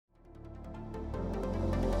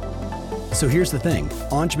So here's the thing,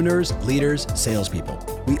 entrepreneurs, leaders,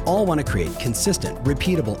 salespeople, we all want to create consistent,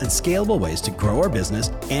 repeatable, and scalable ways to grow our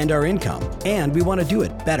business and our income. And we want to do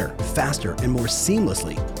it better, faster, and more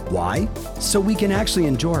seamlessly. Why? So we can actually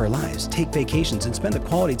enjoy our lives, take vacations, and spend the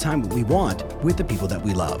quality time we want with the people that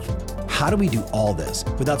we love. How do we do all this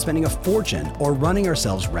without spending a fortune or running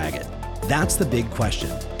ourselves ragged? That's the big question,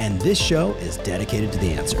 and this show is dedicated to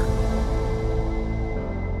the answer.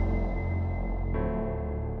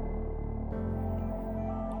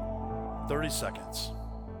 Seconds.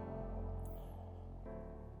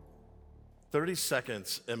 30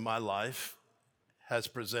 seconds in my life has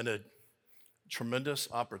presented tremendous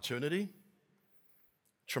opportunity,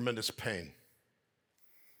 tremendous pain.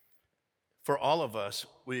 For all of us,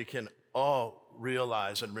 we can all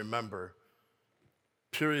realize and remember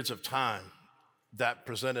periods of time that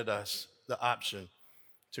presented us the option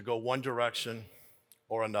to go one direction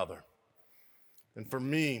or another. And for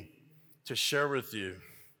me to share with you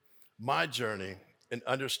my journey in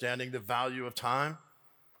understanding the value of time,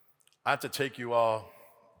 I have to take you all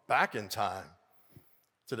back in time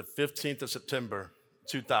to the 15th of September,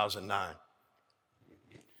 2009.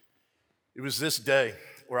 It was this day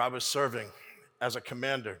where I was serving as a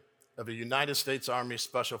commander of the United States Army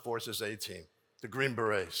Special Forces A-Team, the Green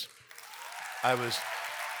Berets. I was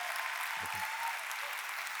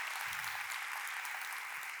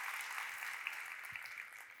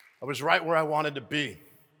right where I wanted to be.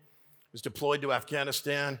 Was deployed to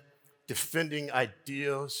Afghanistan, defending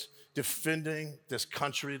ideals, defending this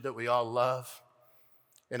country that we all love.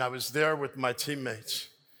 And I was there with my teammates,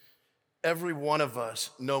 every one of us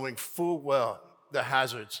knowing full well the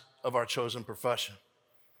hazards of our chosen profession.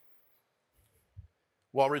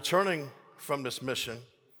 While returning from this mission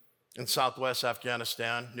in southwest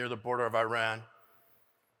Afghanistan, near the border of Iran,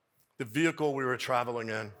 the vehicle we were traveling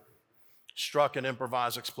in struck an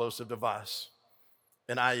improvised explosive device,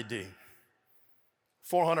 an IED,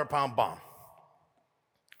 400-pound bomb.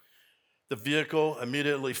 The vehicle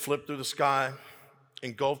immediately flipped through the sky,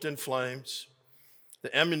 engulfed in flames.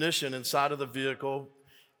 The ammunition inside of the vehicle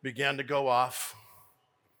began to go off.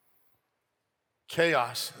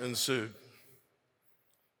 Chaos ensued.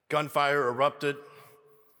 Gunfire erupted.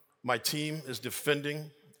 My team is defending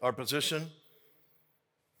our position.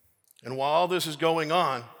 And while all this is going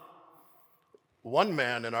on, one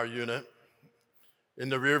man in our unit in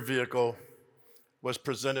the rear vehicle was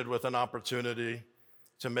presented with an opportunity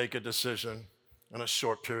to make a decision in a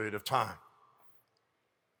short period of time.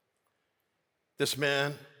 This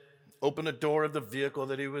man opened the door of the vehicle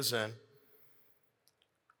that he was in,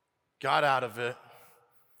 got out of it.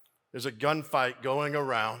 There's a gunfight going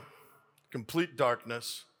around, complete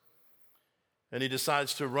darkness, and he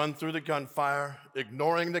decides to run through the gunfire,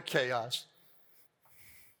 ignoring the chaos,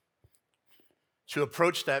 to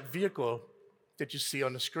approach that vehicle that you see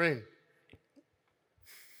on the screen.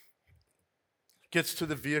 Gets to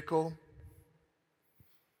the vehicle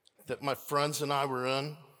that my friends and I were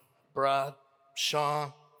in, Brad,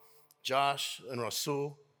 Sean, Josh, and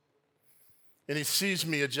Rasul, and he sees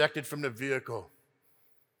me ejected from the vehicle.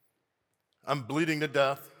 I'm bleeding to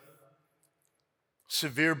death,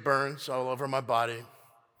 severe burns all over my body,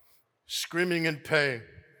 screaming in pain,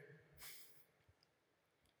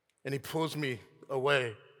 and he pulls me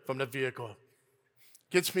away from the vehicle,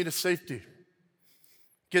 gets me to safety,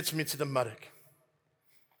 gets me to the medic.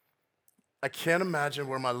 I can't imagine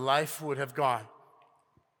where my life would have gone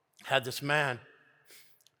had this man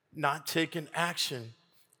not taken action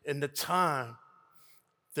in the time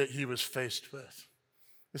that he was faced with.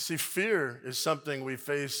 You see, fear is something we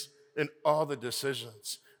face in all the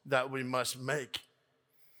decisions that we must make.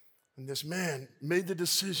 And this man made the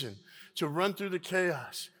decision to run through the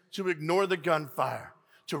chaos, to ignore the gunfire,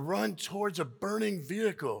 to run towards a burning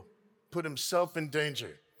vehicle, put himself in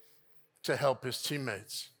danger to help his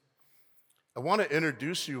teammates. I want to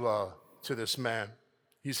introduce you all to this man.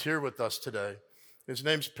 He's here with us today. His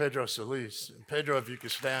name's Pedro Solis. Pedro, if you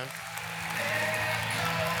could stand.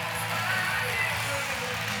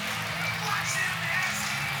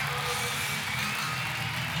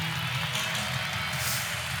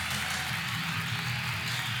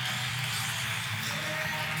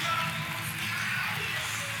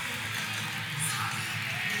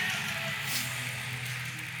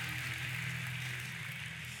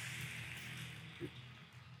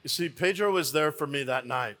 You see, Pedro was there for me that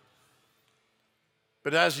night.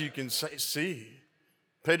 But as you can see,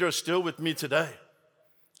 Pedro's still with me today.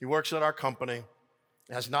 He works at our company,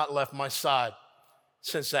 has not left my side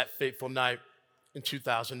since that fateful night in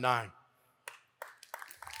 2009.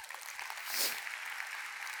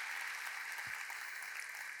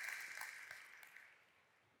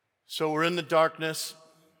 So we're in the darkness.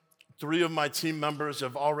 3 of my team members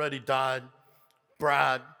have already died.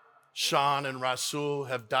 Brad, Sean, and Rasul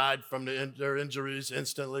have died from their injuries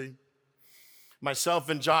instantly. Myself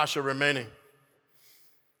and Josh are remaining.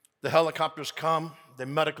 The helicopters come, they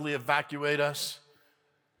medically evacuate us.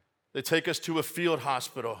 They take us to a field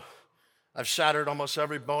hospital. I've shattered almost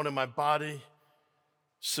every bone in my body,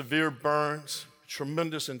 severe burns,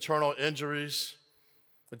 tremendous internal injuries.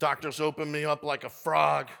 The doctors open me up like a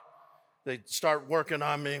frog. They start working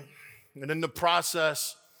on me. And in the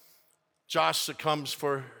process, Josh succumbs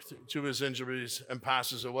to his injuries and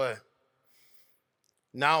passes away.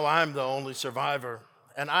 Now I'm the only survivor,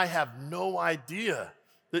 and I have no idea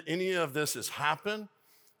that any of this has happened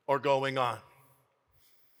or going on.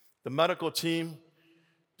 The medical team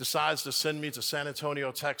decides to send me to San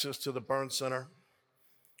Antonio, Texas, to the burn center,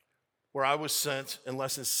 where I was sent in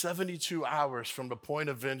less than 72 hours from the point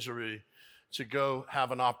of injury to go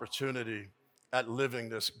have an opportunity at living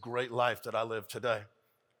this great life that I live today.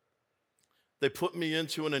 They put me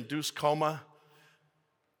into an induced coma.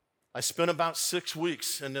 I spent about 6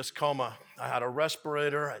 weeks in this coma. I had a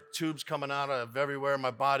respirator, I had tubes coming out of everywhere in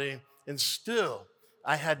my body, and still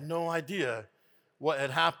I had no idea what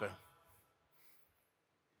had happened.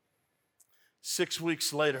 6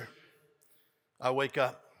 weeks later, I wake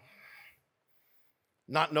up,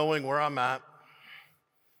 not knowing where I'm at,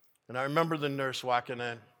 and I remember the nurse walking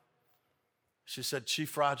in. She said,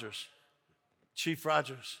 Chief Rodgers,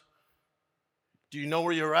 do you know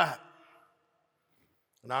where you're at?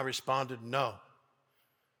 And I responded, no.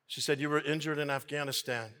 She said, you were injured in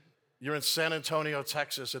Afghanistan. You're in San Antonio,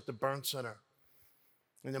 Texas at the burn center.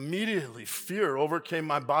 And immediately fear overcame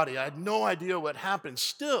my body. I had no idea what happened.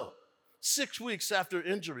 Still, 6 weeks after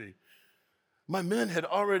injury, my men had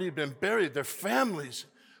already been buried. Their families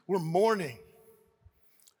were mourning.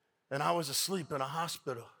 And I was asleep in a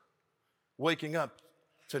hospital, waking up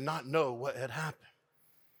to not know what had happened.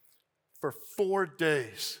 For 4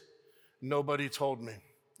 days, nobody told me.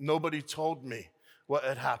 Nobody told me what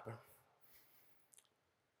had happened.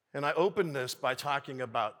 And I opened this by talking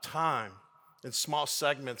about time and small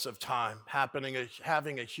segments of time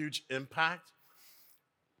having a huge impact.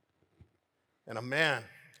 And a man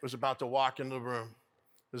was about to walk in the room.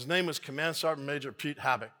 His name was Command Sergeant Major Pete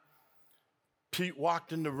Havoc. Pete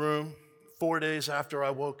walked in the room 4 days after I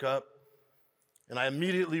woke up, and I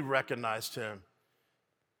immediately recognized him.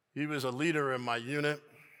 He was a leader in my unit,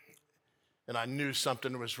 and I knew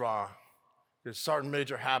something was wrong, because Sergeant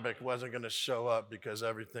Major Havoc wasn't going to show up because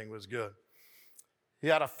everything was good. He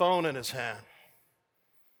had a phone in his hand,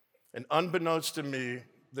 and unbeknownst to me,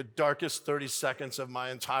 the darkest 30 seconds of my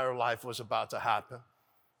entire life was about to happen.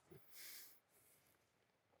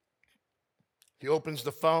 He opens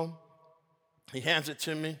the phone, he hands it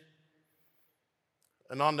to me,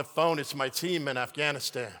 and on the phone, it's my team in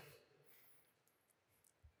Afghanistan.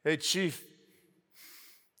 Hey, Chief,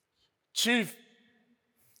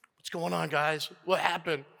 what's going on, guys? What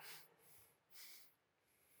happened?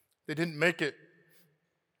 They didn't make it.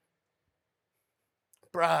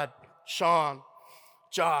 Brad, Sean,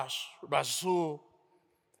 Josh, Rasul,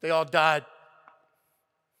 they all died.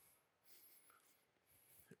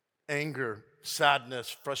 Anger, sadness,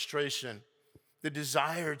 frustration, the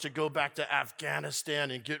desire to go back to Afghanistan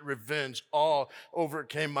and get revenge all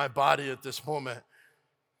overcame my body at this moment.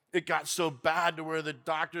 It got so bad to where the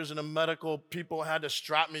doctors and the medical people had to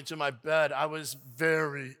strap me to my bed. I was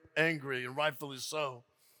very angry, and rightfully so.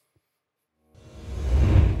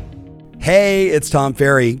 Hey, it's Tom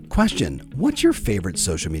Ferry. Question: what's your favorite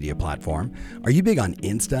social media platform? Are you big on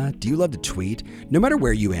Insta? Do you love to tweet? No matter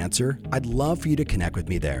where you answer, I'd love for you to connect with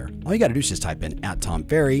me there. All you got to do is just type in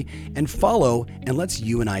 @TomFerry and follow, and let's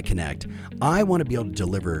you and I connect. I want to be able to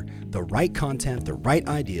deliver the right content, the right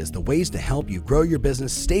ideas, the ways to help you grow your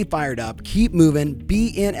business, stay fired up, keep moving, be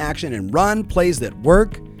in action, and run plays that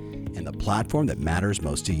work in the platform that matters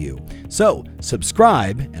most to you. So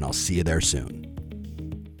subscribe, and I'll see you there soon.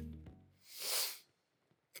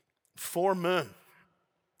 4 men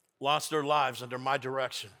lost their lives under my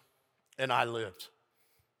direction, and I lived.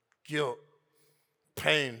 Guilt,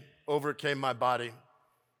 pain overcame my body.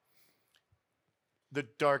 The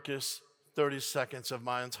darkest 30 seconds of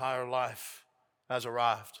my entire life has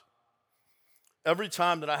arrived. Every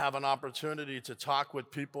time that I have an opportunity to talk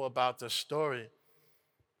with people about this story,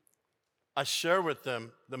 I share with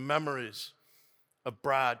them the memories of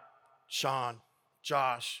Brad, Sean,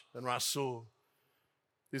 Josh, and Rasul.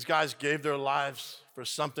 These guys gave their lives for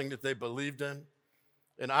something that they believed in,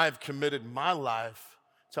 and I have committed my life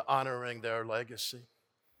to honoring their legacy.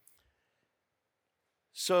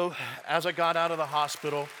 So as I got out of the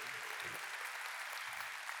hospital,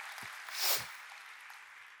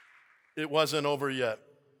 it wasn't over yet.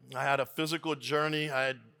 I had a physical journey.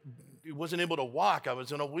 Wasn't able to walk. I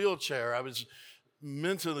was in a wheelchair. I was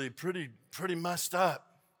mentally pretty messed up.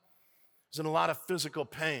 I was in a lot of physical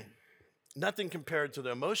pain. Nothing compared to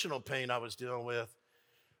the emotional pain I was dealing with,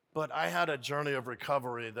 but I had a journey of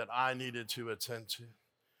recovery that I needed to attend to.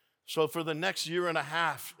 So for the next year and a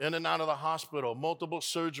half, in and out of the hospital, multiple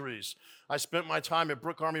surgeries, I spent my time at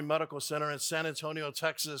Brooke Army Medical Center in San Antonio,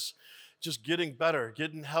 Texas, just getting better,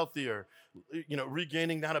 getting healthier,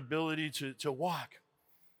 regaining that ability to walk.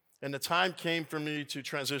 And the time came for me to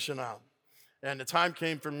transition out. And the time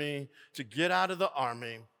came for me to get out of the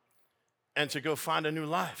Army and to go find a new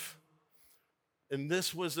life. And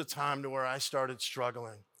this was the time to where I started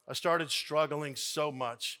struggling. I started struggling so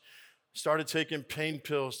much. Started taking pain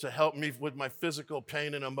pills to help me with my physical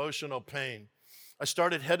pain and emotional pain. I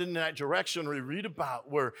started heading in that direction we read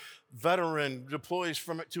about, where veteran deploys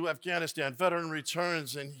to Afghanistan, veteran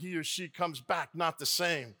returns, and he or she comes back not the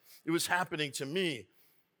same. It was happening to me,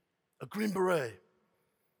 a Green Beret,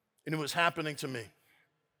 and it was happening to me.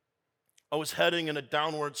 I was heading in a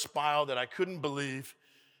downward spiral that I couldn't believe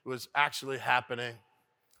was actually happening.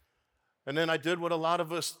 And then I did what a lot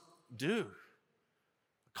of us do.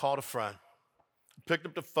 I called a friend. I picked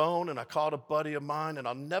up the phone and I called a buddy of mine, and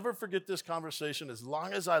I'll never forget this conversation as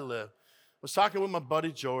long as I live. I was talking with my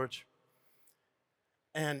buddy George,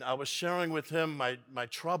 and I was sharing with him my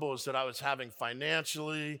troubles that I was having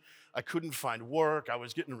financially. I couldn't find work. I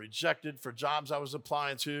was getting rejected for jobs I was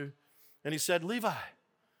applying to. And he said, "Levi,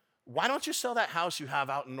 why don't you sell that house you have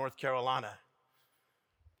out in North Carolina?"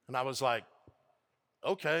 And I was like,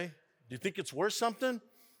 "Okay, do you think it's worth something?"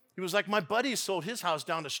 He was like, "My buddy sold his house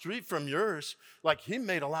down the street from yours. Like, he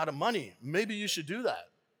made a lot of money. Maybe you should do that."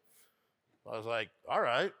 I was like, "All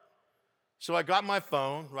right." So I got my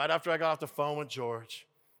phone right after I got off the phone with George,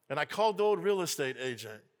 and I called the old real estate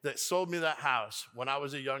agent that sold me that house when I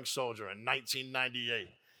was a young soldier in 1998.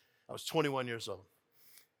 I was 21 years old.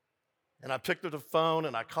 And I picked up the phone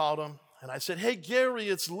and I called him, and I said, "Hey, Gary,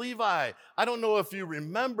 it's Levi. I don't know if you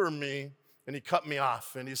remember me." And he cut me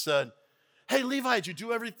off, and he said, "Hey, Levi, did you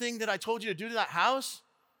do everything that I told you to do to that house?"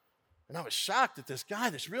 And I was shocked that this guy,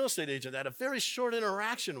 this real estate agent that I had a very short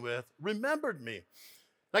interaction with, remembered me. And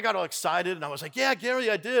I got all excited, and I was like, "Yeah, Gary,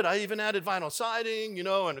 I did. I even added vinyl siding,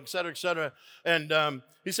 and et cetera, et cetera." And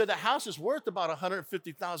he said, "The house is worth about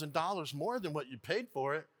 $150,000 more than what you paid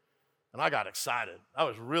for it." And I got excited. I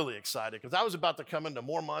was really excited because I was about to come into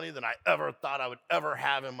more money than I ever thought I would ever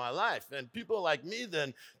have in my life. And people like me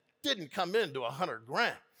then didn't come into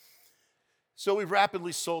 $100,000. So we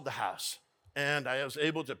rapidly sold the house, and I was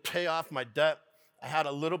able to pay off my debt. I had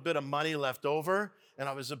a little bit of money left over, and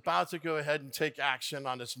I was about to go ahead and take action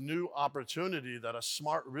on this new opportunity that a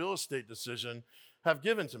smart real estate decision have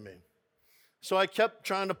given to me. So I kept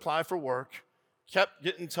trying to apply for work, kept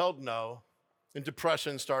getting told no, and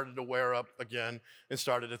depression started to wear up again and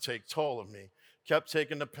started to take toll of me. Kept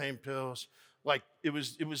taking the pain pills, like it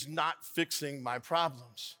was not fixing my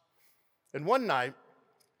problems. And one night,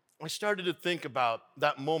 I started to think about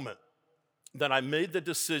that moment that I made the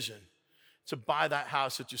decision to buy that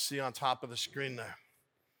house that you see on top of the screen there.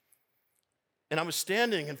 And I was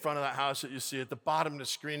standing in front of that house that you see at the bottom of the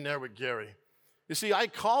screen there with Gary. You see, I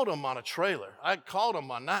called him on a trailer. I called him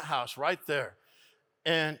on that house right there.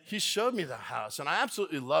 And he showed me the house, and I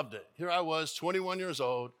absolutely loved it. Here I was, 21 years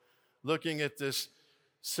old, looking at this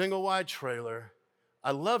single-wide trailer.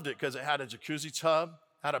 I loved it because it had a jacuzzi tub,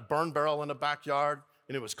 had a burn barrel in the backyard,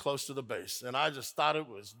 and it was close to the base. And I just thought it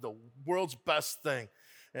was the world's best thing.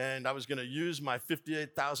 And I was going to use my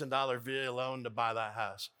 $58,000 VA loan to buy that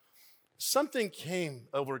house. Something came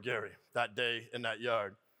over Gary that day in that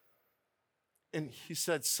yard. And he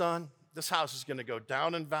said, "Son, this house is going to go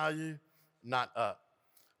down in value, not up.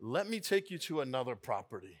 Let me take you to another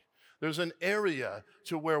property. There's an area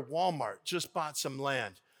to where Walmart just bought some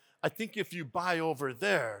land. I think if you buy over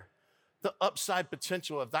there, the upside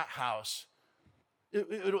potential of that house,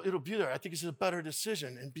 it'll be there. I think it's a better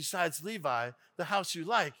decision. And besides, Levi, the house you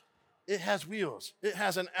like, it has wheels. It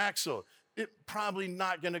has an axle. It's probably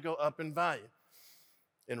not going to go up in value."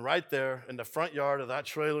 And right there in the front yard of that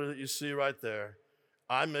trailer that you see right there,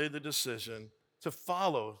 I made the decision to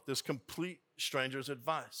follow this complete stranger's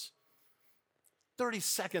advice. 30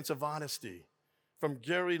 seconds of honesty from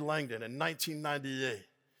Gary Langdon in 1998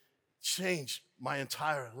 changed my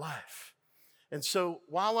entire life. And so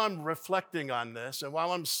while I'm reflecting on this, and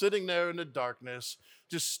while I'm sitting there in the darkness,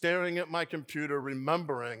 just staring at my computer,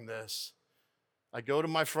 remembering this, I go to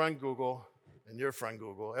my friend Google, and your friend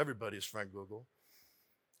Google, everybody's friend Google,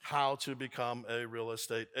 how to become a real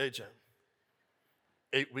estate agent.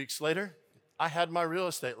 8 weeks later, I had my real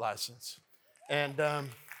estate license. And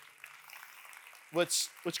what's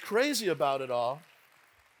crazy about it all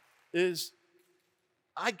is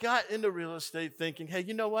I got into real estate thinking, hey,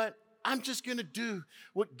 you know what? I'm just gonna do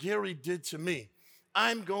what Gary did to me.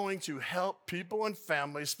 I'm going to help people and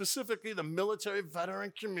families, specifically the military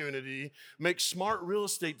veteran community, make smart real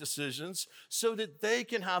estate decisions so that they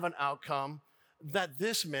can have an outcome that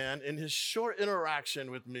this man, in his short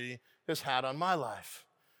interaction with me, has had on my life.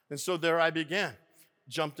 And so there I began,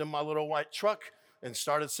 jumped in my little white truck and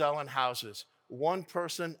started selling houses, one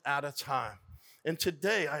person at a time. And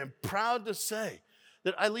today I am proud to say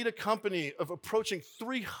that I lead a company of approaching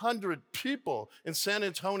 300 people in San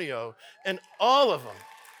Antonio, and all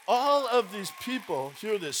of these people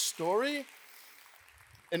hear this story,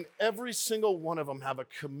 and every single one of them have a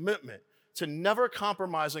commitment to never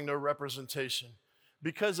compromising their representation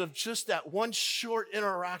because of just that one short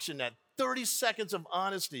interaction, that 30 seconds of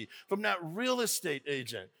honesty from that real estate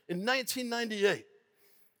agent in 1998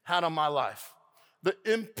 had on my life. The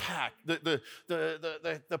impact, the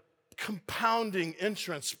compounding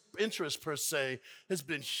interest per se has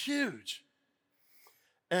been huge.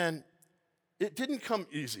 And it didn't come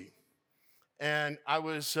easy. And I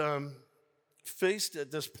was faced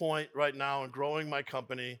at this point right now in growing my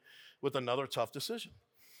company with another tough decision.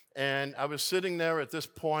 And I was sitting there at this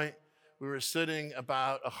point, we were sitting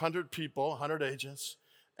about 100 people, 100 agents,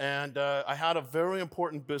 and I had a very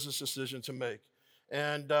important business decision to make.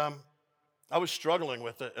 And I was struggling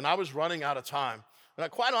with it, and I was running out of time. And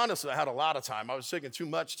quite honestly, I had a lot of time. I was taking too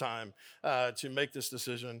much time to make this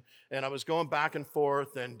decision. And I was going back and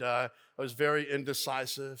forth, and I was very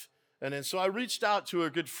indecisive. And then so I reached out to a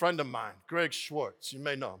good friend of mine, Greg Schwartz. You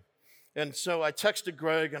may know him. And so I texted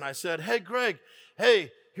Greg, and I said, hey, Greg,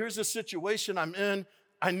 hey, here's the situation I'm in.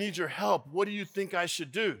 I need your help. What do you think I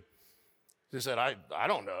should do? He said, I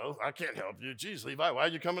don't know. I can't help you. Geez, Levi, why are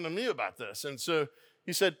you coming to me about this? And so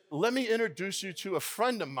he said, let me introduce you to a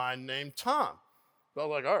friend of mine named Tom. So I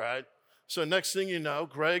was like, all right. So next thing you know,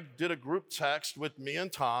 Greg did a group text with me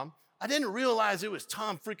and Tom. I didn't realize it was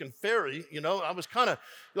Tom freaking Ferry. You know, I was kind of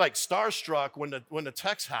like starstruck when the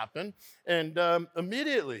text happened. And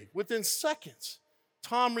immediately, within seconds,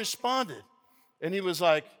 Tom responded. And he was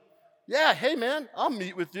like, yeah, hey, man, I'll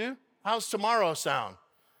meet with you. How's tomorrow sound?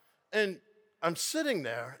 And I'm sitting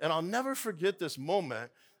there, and I'll never forget this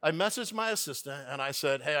moment. I messaged my assistant, and I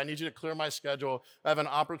said, hey, I need you to clear my schedule. I have an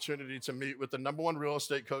opportunity to meet with the #1 real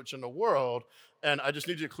estate coach in the world, and I just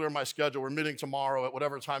need you to clear my schedule. We're meeting tomorrow at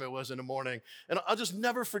whatever time it was in the morning. And I'll just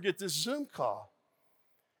never forget this Zoom call.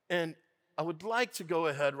 And I would like to go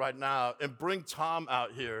ahead right now and bring Tom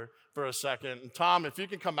out here for a second. And Tom, if you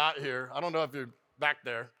can come out here, I don't know if you're back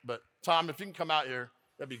there, but Tom, if you can come out here,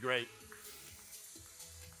 that'd be great.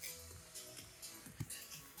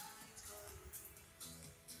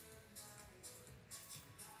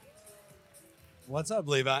 What's up,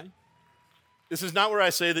 Levi? This is not where I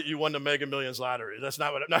say that you won the Mega Millions lottery. That's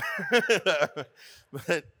not what I'm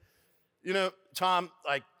But, you know, Tom,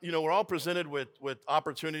 like, you know, we're all presented with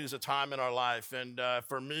opportunities at time in our life. And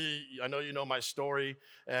for me, I know you know my story.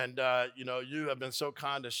 And, you know, you have been so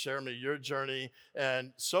kind to share me your journey.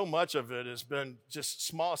 And so much of it has been just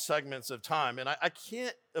small segments of time. And I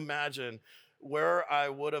can't imagine where I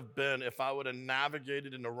would have been if I would have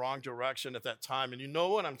navigated in the wrong direction at that time. And you know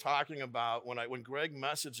what I'm talking about. When Greg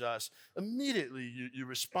messaged us, immediately you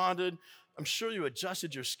responded. I'm sure you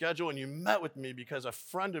adjusted your schedule and you met with me because a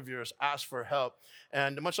friend of yours asked for help.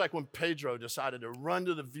 And much like when Pedro decided to run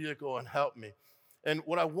to the vehicle and help me. And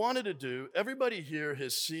what I wanted to do, everybody here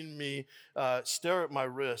has seen me stare at my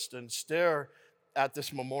wrist and stare at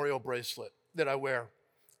this memorial bracelet that I wear.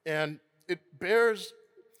 And it bears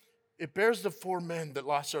the 4 men that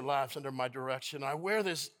lost their lives under my direction. I wear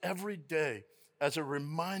this every day as a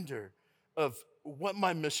reminder of what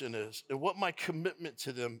my mission is and what my commitment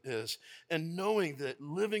to them is, and knowing that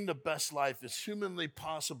living the best life as humanly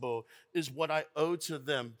possible is what I owe to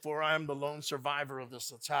them, for I am the lone survivor of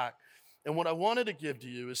this attack. And what I wanted to give to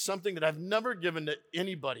you is something that I've never given to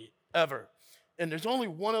anybody, ever. And there's only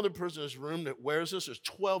one other person in this room that wears this. There's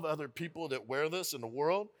 12 other people that wear this in the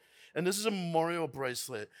world. And this is a memorial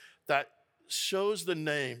bracelet that shows the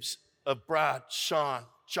names of Brad, Sean,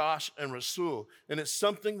 Josh, and Rasul. And it's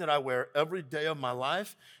something that I wear every day of my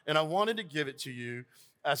life. And I wanted to give it to you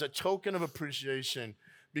as a token of appreciation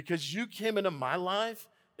because you came into my life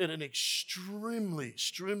at an extremely,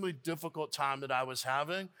 extremely difficult time that I was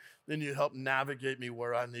having. Then you helped navigate me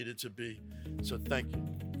where I needed to be. So thank you.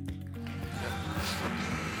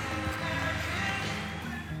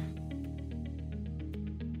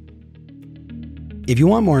 If you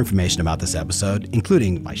want more information about this episode,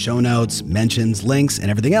 including my show notes, mentions, links, and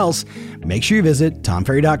everything else, make sure you visit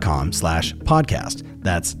tomferry.com/podcast.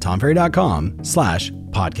 That's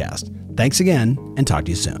tomferry.com/podcast. Thanks again, and talk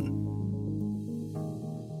to you soon.